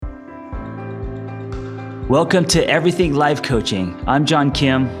Welcome to Everything Life Coaching. I'm John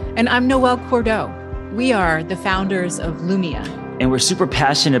Kim. And I'm Noelle Cordeaux. We are the founders of Lumia. And we're super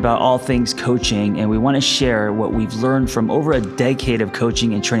passionate about all things coaching, and we want to share what we've learned from over a decade of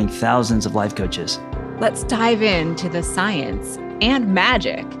coaching and training thousands of life coaches. Let's dive into the science and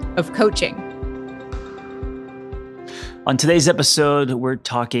magic of coaching. On today's episode, we're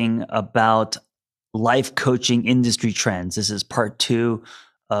talking about life coaching industry trends. This is part 2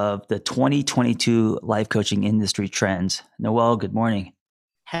 of the 2022 life coaching industry trends. Noelle, good morning.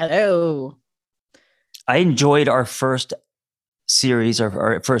 Hello. I enjoyed our first series,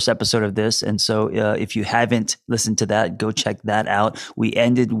 our first episode of this. And so if you haven't listened to that, go check that out. We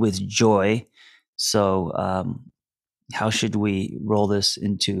ended with joy. So how should we roll this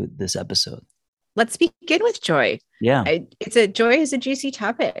into this episode? Let's begin with joy. Yeah. Joy is a juicy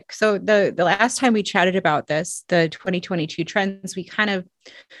topic. So the last time we chatted about this, the 2022 trends, we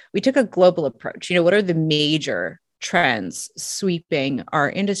took a global approach. What are the major trends sweeping our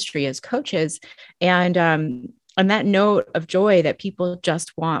industry as coaches? And on that note of joy, that people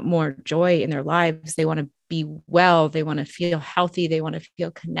just want more joy in their lives. They want to be well. They want to feel healthy. They want to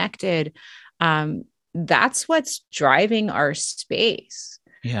feel connected. That's what's driving our space.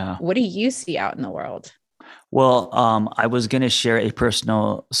 Yeah. What do you see out in the world? Well, I was going to share a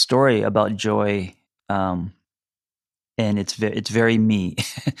personal story about joy, and it's very me.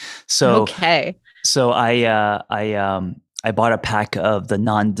 So I bought a pack of the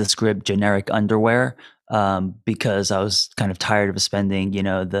nondescript generic underwear because I was kind of tired of spending,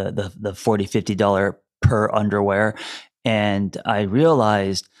 the $40-$50 per underwear, and I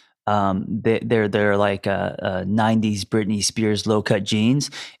realized they're like 90s Britney Spears low cut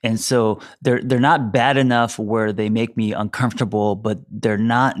jeans, and so they're not bad enough where they make me uncomfortable, but they're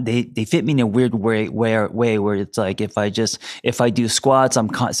not they fit me in a weird way where it's like if I do squats, I'm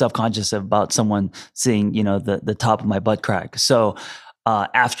self-conscious about someone seeing the top of my butt crack. So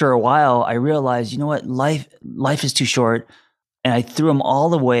after a while, I realized, what, life is too short, and I threw them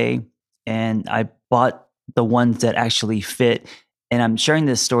all away, and I bought the ones that actually fit. And I'm sharing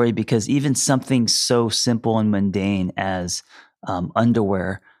this story because even something so simple and mundane as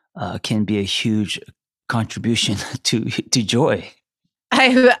underwear can be a huge contribution to joy.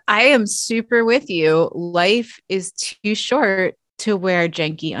 I am super with you. Life is too short to wear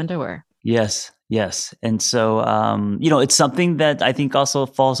janky underwear. Yes. And so, it's something that I think also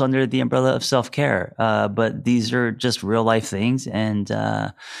falls under the umbrella of self-care. But these are just real life things, and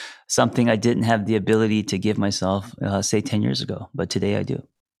something I didn't have the ability to give myself, say 10 years ago, but today I do.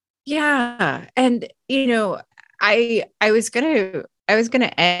 Yeah. And, I was going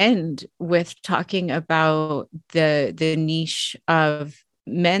to end with talking about the niche of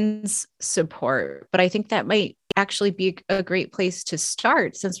men's support, but I think that might actually be a great place to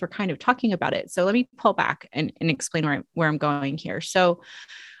start since we're kind of talking about it. So let me pull back and explain where I'm going here. So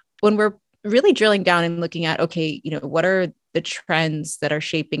when we're really drilling down and looking at, okay, what are the trends that are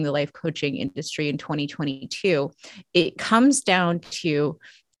shaping the life coaching industry in 2022, it comes down to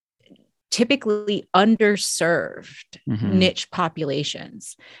typically underserved niche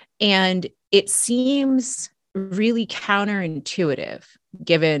populations. And it seems really counterintuitive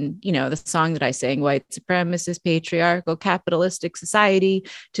given, the song that I sang, white supremacist, patriarchal, capitalistic society,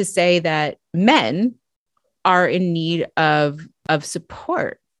 to say that men are in need of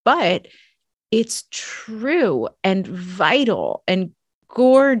support. But it's true and vital and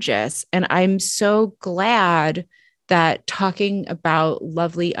gorgeous. And I'm so glad that talking about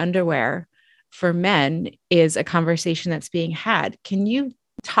lovely underwear for men is a conversation that's being had. Can you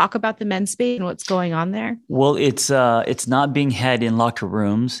talk about the men's space and what's going on there? Well, it's not being had in locker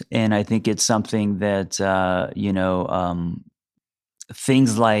rooms, and I think it's something that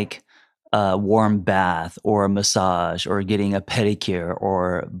things like a warm bath or a massage or getting a pedicure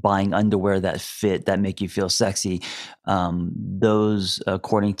or buying underwear that make you feel sexy, those,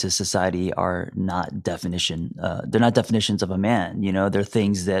 according to society, are not they're not definitions of a man. They're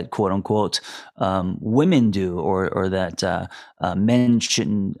things that, quote unquote, women do, or that men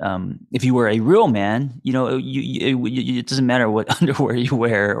shouldn't. If you were a real man, it doesn't matter what underwear you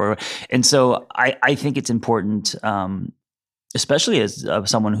wear. And so I think it's important, especially as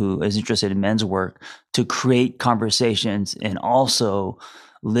someone who is interested in men's work, to create conversations and also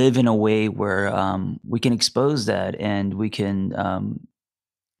live in a way where we can expose that, and we can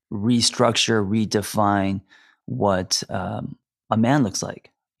restructure, redefine what a man looks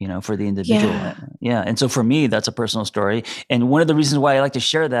like, for the individual. Yeah. And so for me, that's a personal story. And one of the reasons why I like to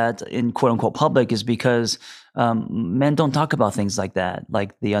share that in quote unquote public is because men don't talk about things like that,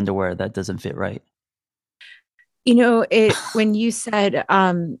 like the underwear that doesn't fit right. When you said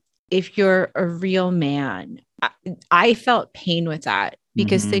if you're a real man, I felt pain with that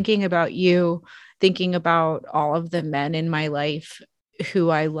because Mm-hmm. thinking about you, thinking about all of the men in my life who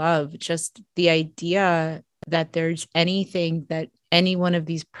I love, just the idea that there's anything that any one of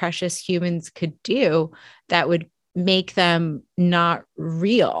these precious humans could do that would make them not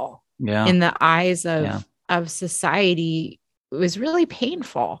real Yeah. in the eyes Yeah. of society was really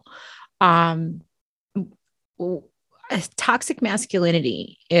painful. Um, Toxic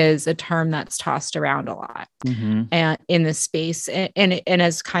masculinity is a term that's tossed around a lot Mm-hmm. and in this space and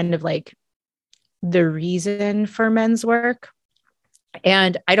as kind of like the reason for men's work.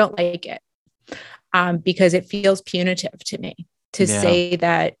 And I don't like it because it feels punitive to me to Yeah. say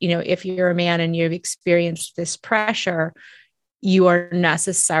that, if you're a man and you've experienced this pressure, you are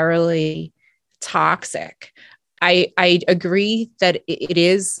necessarily toxic. I agree that it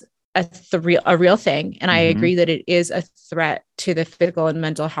is a real thing. And I Mm-hmm. agree that it is a threat to the physical and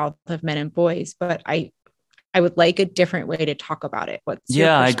mental health of men and boys, but I would like a different way to talk about it. What's your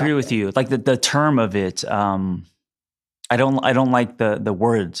Yeah, I agree with perspective? you. Like the term of it, I don't like the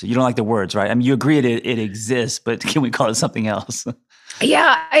words. You don't like the words, right? I mean, you agree it exists, but can we call it something else?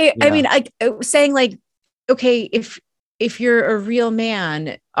 Yeah, I Yeah. mean, I was saying like, okay, if you're a real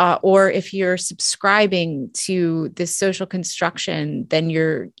man, or if you're subscribing to this social construction, then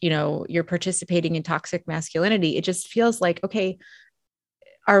you're participating in toxic masculinity. It just feels like, okay,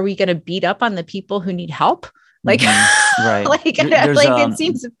 are we going to beat up on the people who need help? Like, Mm-hmm. Right. like, There's like it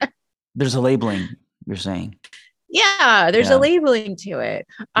seems, there's a labeling, you're saying. yeah, there's a Yeah. labeling to it.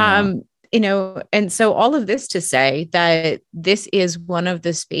 Yeah. And so all of this to say that this is one of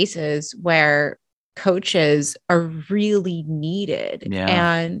the spaces where coaches are really needed. Yeah.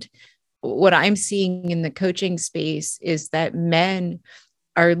 And what I'm seeing in the coaching space is that men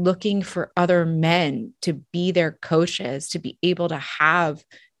are looking for other men to be their coaches, to be able to have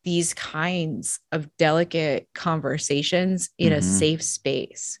these kinds of delicate conversations in a Mm-hmm. safe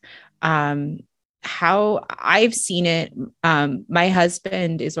space. Um, how I've seen it, my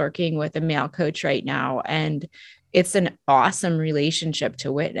husband is working with a male coach right now, and it's an awesome relationship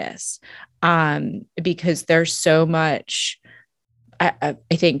to witness, because there's so much, I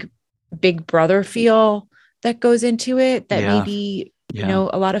think, big brother feel that goes into it that Yeah. maybe, Yeah.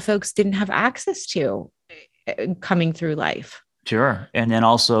 a lot of folks didn't have access to coming through life. Sure. And then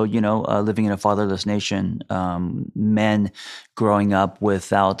also, living in a fatherless nation, men growing up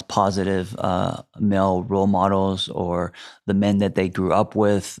without positive male role models, or the men that they grew up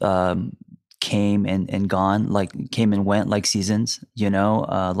with came and gone, like came and went like seasons,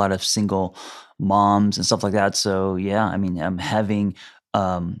 a lot of single moms and stuff like that. So, yeah, I mean, I'm having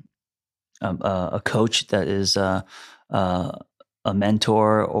um, a coach that is uh, a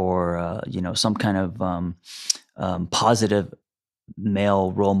mentor, or, some kind of positive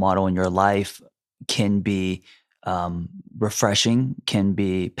male role model in your life can be refreshing, can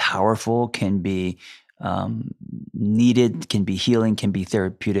be powerful, can be needed, can be healing, can be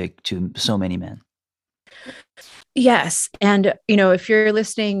therapeutic to so many men. Yes. And, if you're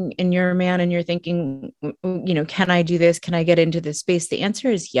listening and you're a man and you're thinking, can I do this? Can I get into this space? The answer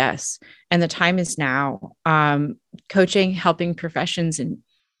is yes. And the time is now. Coaching, helping professions and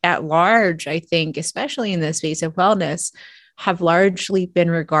at large, I think, especially in the space of wellness, have largely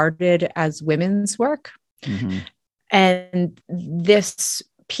been regarded as women's work. Hmm. And this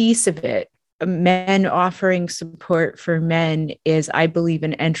piece of it, men offering support for men, is, I believe,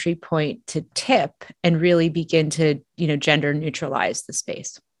 an entry point to tip and really begin to, gender neutralize the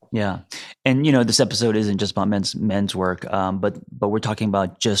space. Yeah, and this episode isn't just about men's work, but we're talking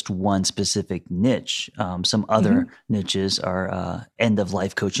about just one specific niche. Some other Mm-hmm. niches are end of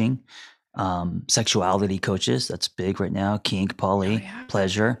life coaching, sexuality coaches. That's big right now. Kink, Oh, poly, yeah.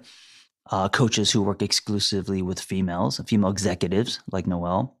 pleasure. Coaches who work exclusively with female executives like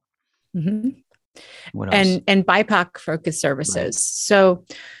Noelle. Mm-hmm. What else? And BIPOC focused Right. services. So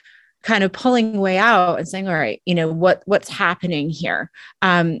kind of pulling way out and saying, all right, what's happening here?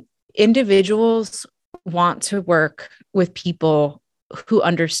 Individuals want to work with people who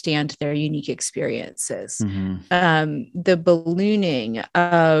understand their unique experiences. Hmm. The ballooning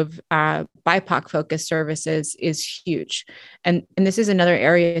of BIPOC focused services is huge. And this is another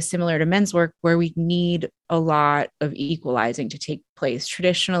area similar to men's work where we need a lot of equalizing to take place.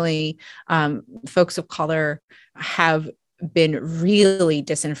 Traditionally, folks of color have been really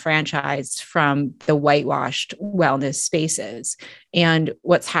disenfranchised from the whitewashed wellness spaces. And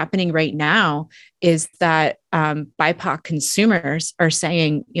what's happening right now is that BIPOC consumers are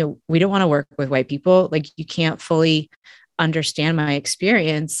saying, we don't want to work with white people. Like, you can't fully understand my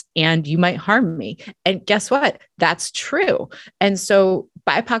experience and you might harm me. And guess what? That's true. And so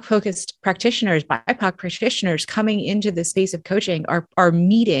BIPOC focused practitioners, BIPOC practitioners coming into the space of coaching are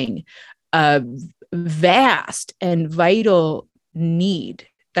meeting a vast and vital need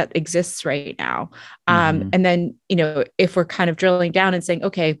that exists right now. And then, if we're kind of drilling down and saying,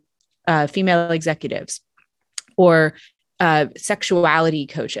 okay, female executives or sexuality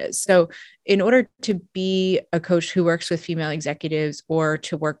coaches. So in order to be a coach who works with female executives or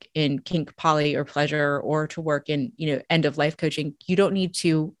to work in kink, poly, or pleasure, or to work in, end of life coaching, you don't need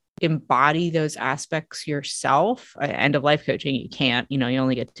to embody those aspects yourself. End of life coaching, you can't, you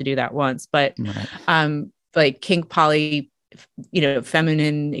only get to do that once, but like kink, poly,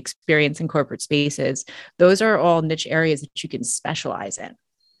 feminine experience in corporate spaces, those are all niche areas that you can specialize in.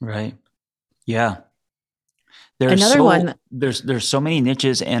 Right. Yeah. There's so many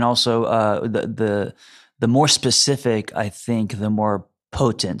niches, and also the more specific, I think, the more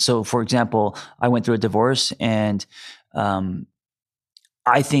potent. So, for example, I went through a divorce, and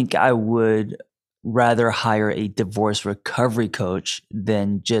I think I would rather hire a divorce recovery coach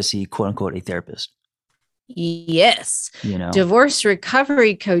than just a quote unquote a therapist. Yes, divorce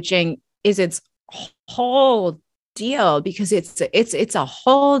recovery coaching is its whole deal because it's a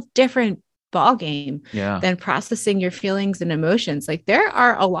whole different ballgame than processing your feelings and emotions. Like there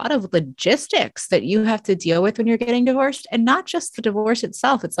are a lot of logistics that you have to deal with when you're getting divorced, and not just the divorce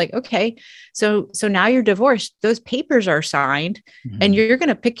itself. It's like, okay, so now you're divorced, those papers are signed, and you're going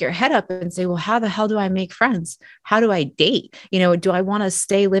to pick your head up and say, well, how the hell do I make friends? How do I date? Do I want to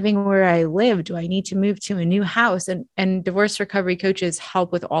stay living where I live? Do I need to move to a new house? And divorce recovery coaches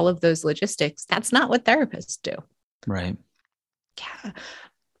help with all of those logistics. That's not what therapists do. Right. Yeah.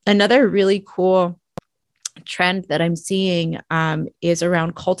 Another really cool trend that I'm seeing is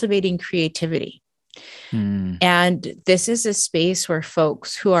around cultivating creativity. And this is a space where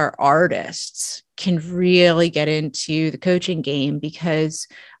folks who are artists can really get into the coaching game because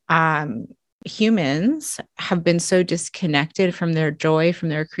humans have been so disconnected from their joy, from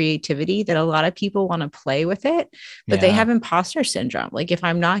their creativity, that a lot of people want to play with it, but they have imposter syndrome. Like, if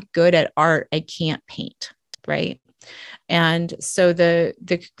I'm not good at art, I can't paint, right? And so the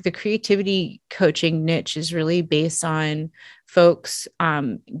creativity coaching niche is really based on folks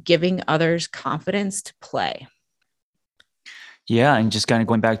giving others confidence to play. Yeah, and just kind of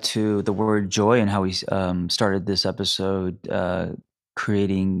going back to the word joy and how we started this episode,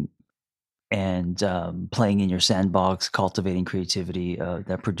 creating and playing in your sandbox, cultivating creativity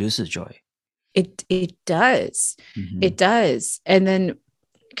that produces joy. It does. It does. And then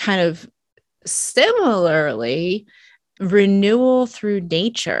kind of similarly, renewal through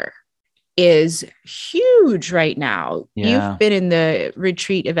nature is huge right now. You've been in the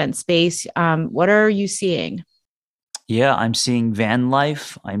retreat event space. What are you seeing? Yeah, I'm seeing van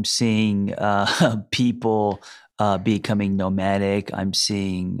life. I'm seeing people becoming nomadic. I'm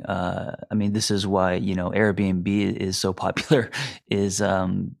seeing, this is why, Airbnb is so popular, is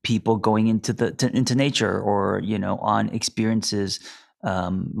people going into nature or, on experiences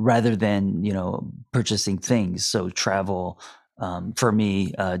rather than, purchasing things. So travel, for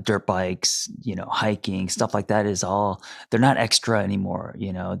me, dirt bikes, hiking, stuff like that is all, they're not extra anymore.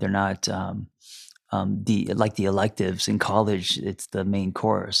 They're not the electives in college. It's the main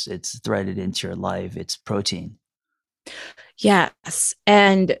course. It's threaded into your life. It's protein. Yes.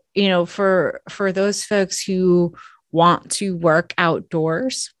 And, for those folks who want to work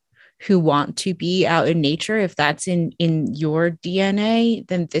outdoors, who want to be out in nature, if that's in your DNA,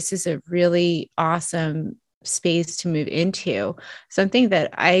 then this is a really awesome space to move into. Something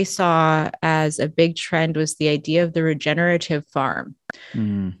that I saw as a big trend was the idea of the regenerative farm.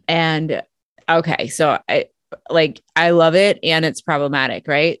 And okay, so I love it, and it's problematic,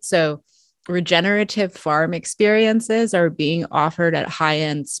 right? So regenerative farm experiences are being offered at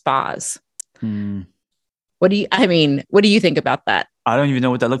high-end spas. What do you think about that? I don't even know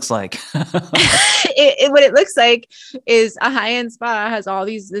what that looks like. What it looks like is a high-end spa has all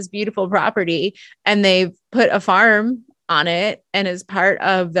this beautiful property, and they've put a farm on it. And as part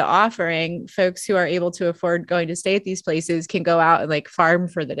of the offering, folks who are able to afford going to stay at these places can go out and farm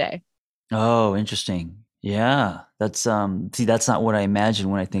for the day. Oh, interesting. Yeah. That's that's not what I imagine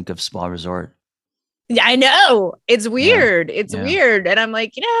when I think of spa resort. Yeah, I know. It's weird. It's weird. And I'm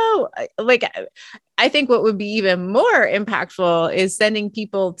like, I think what would be even more impactful is sending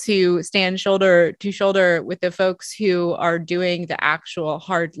people to stand shoulder to shoulder with the folks who are doing the actual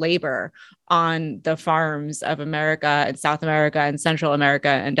hard labor on the farms of America and South America and Central America,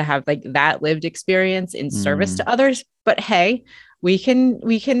 and to have that lived experience in service to others. But hey, we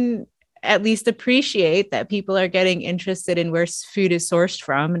can at least appreciate that people are getting interested in where food is sourced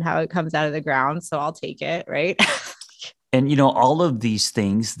from and how it comes out of the ground. So I'll take it, right? And all of these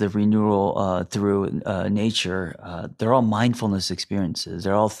things, the renewal through nature, they're all mindfulness experiences.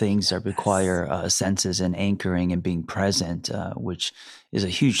 They're all things that require senses and anchoring and being present, which is a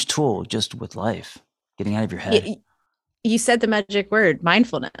huge tool just with life, getting out of your head. You said the magic word,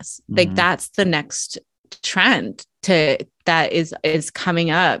 mindfulness. Like that's the next trend that is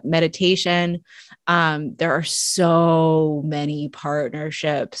coming up. Meditation. There are so many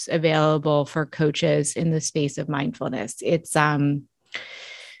partnerships available for coaches in the space of mindfulness. It's a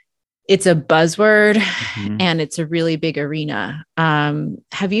buzzword and it's a really big arena.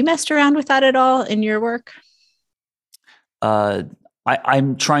 Have you messed around with that at all in your work?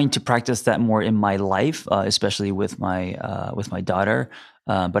 I'm trying to practice that more in my life, especially with my daughter.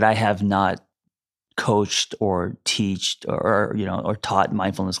 But I have not coached or or taught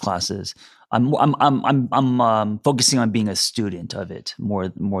mindfulness classes. I'm focusing on being a student of it more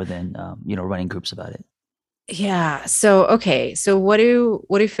than running groups about it. Yeah. So okay. So what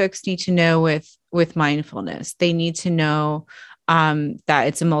do folks need to know with mindfulness? They need to know that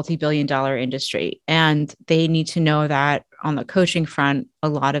it's a multi-billion-dollar industry, and they need to know that on the coaching front, a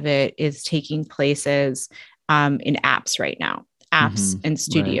lot of it is taking places in apps right now. Apps and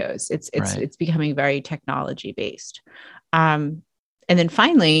studios. Right. It's becoming very technology based. And then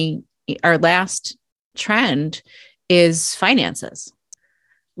finally, our last trend is finances,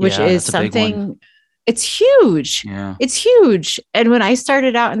 which is something, it's huge. Yeah. It's huge. And when I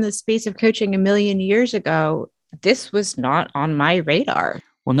started out in the space of coaching 1 million years ago, this was not on my radar.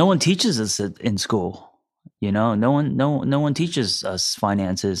 Well, no one teaches us it in school. No one teaches us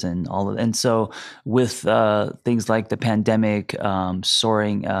finances and all of, and so with things like the pandemic,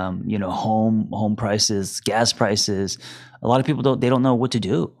 soaring, home prices, gas prices, a lot of people don't know what to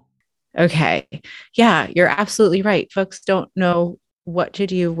do. Okay, yeah, you're absolutely right. Folks don't know what to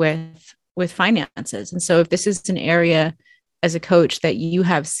do with finances, and so if this is an area as a coach that you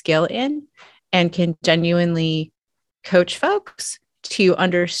have skill in and can genuinely coach folks to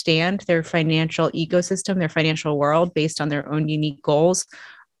understand their financial ecosystem, their financial world based on their own unique goals.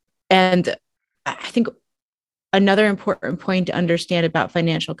 And I think another important point to understand about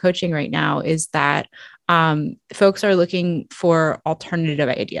financial coaching right now is that folks are looking for alternative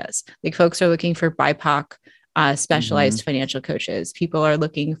ideas. Like folks are looking for BIPOC specialized financial coaches. People are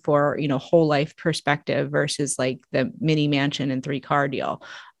looking for, whole life perspective versus like the mini mansion and 3-car deal.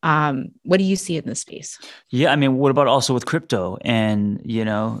 What do you see in this space? Yeah, I mean, what about also with crypto and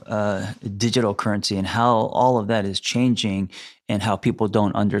digital currency and how all of that is changing and how people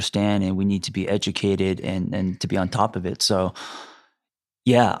don't understand, and we need to be educated and to be on top of it. So,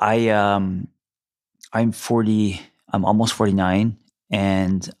 yeah, I'm 40. I'm almost 49.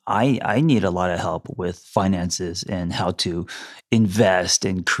 And I need a lot of help with finances and how to invest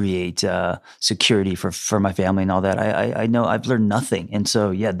and create security for my family and all that. I know I've learned nothing. And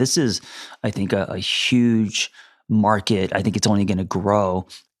so, yeah, this is, I think, a huge market. I think it's only going to grow.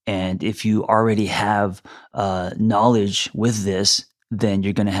 And if you already have knowledge with this, then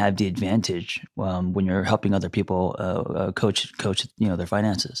you're going to have the advantage when you're helping other people coach their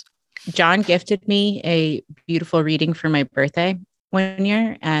finances. John gifted me a beautiful reading for my birthday 1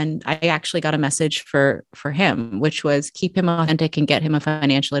 year, and I actually got a message for him, which was keep him authentic and get him a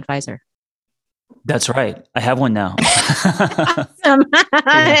financial advisor. That's right. I have one now. Awesome.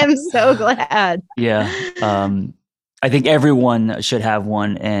 I am so glad. Yeah. I think everyone should have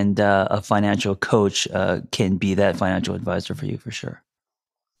one, and a financial coach can be that financial advisor for you for sure.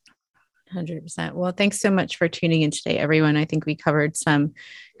 100%. Well, thanks so much for tuning in today, everyone. I think we covered some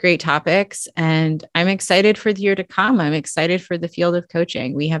great topics, and I'm excited for the year to come. I'm excited for the field of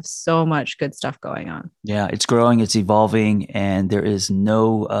coaching. We have so much good stuff going on. Yeah, it's growing, it's evolving, and there is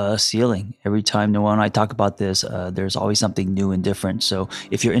no ceiling. Every time Noelle and I talk about this, there's always something new and different. So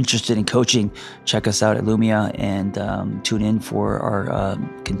if you're interested in coaching, check us out at Lumia and tune in for our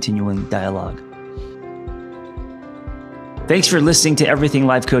continuing dialogue. Thanks for listening to Everything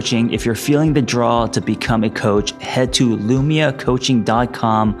Life Coaching. If you're feeling the draw to become a coach, head to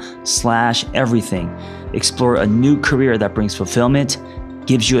lumiacoaching.com/everything. Explore a new career that brings fulfillment,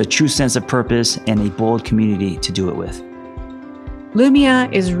 gives you a true sense of purpose, and a bold community to do it with. Lumia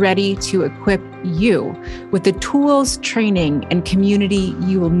is ready to equip you with the tools, training, and community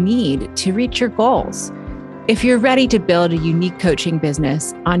you will need to reach your goals. If you're ready to build a unique coaching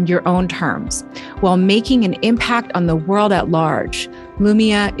business on your own terms while making an impact on the world at large,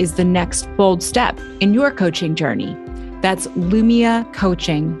 Lumia is the next bold step in your coaching journey. That's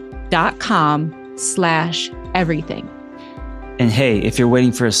lumiacoaching.com/everything. And hey, if you're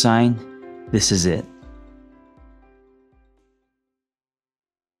waiting for a sign, This is it.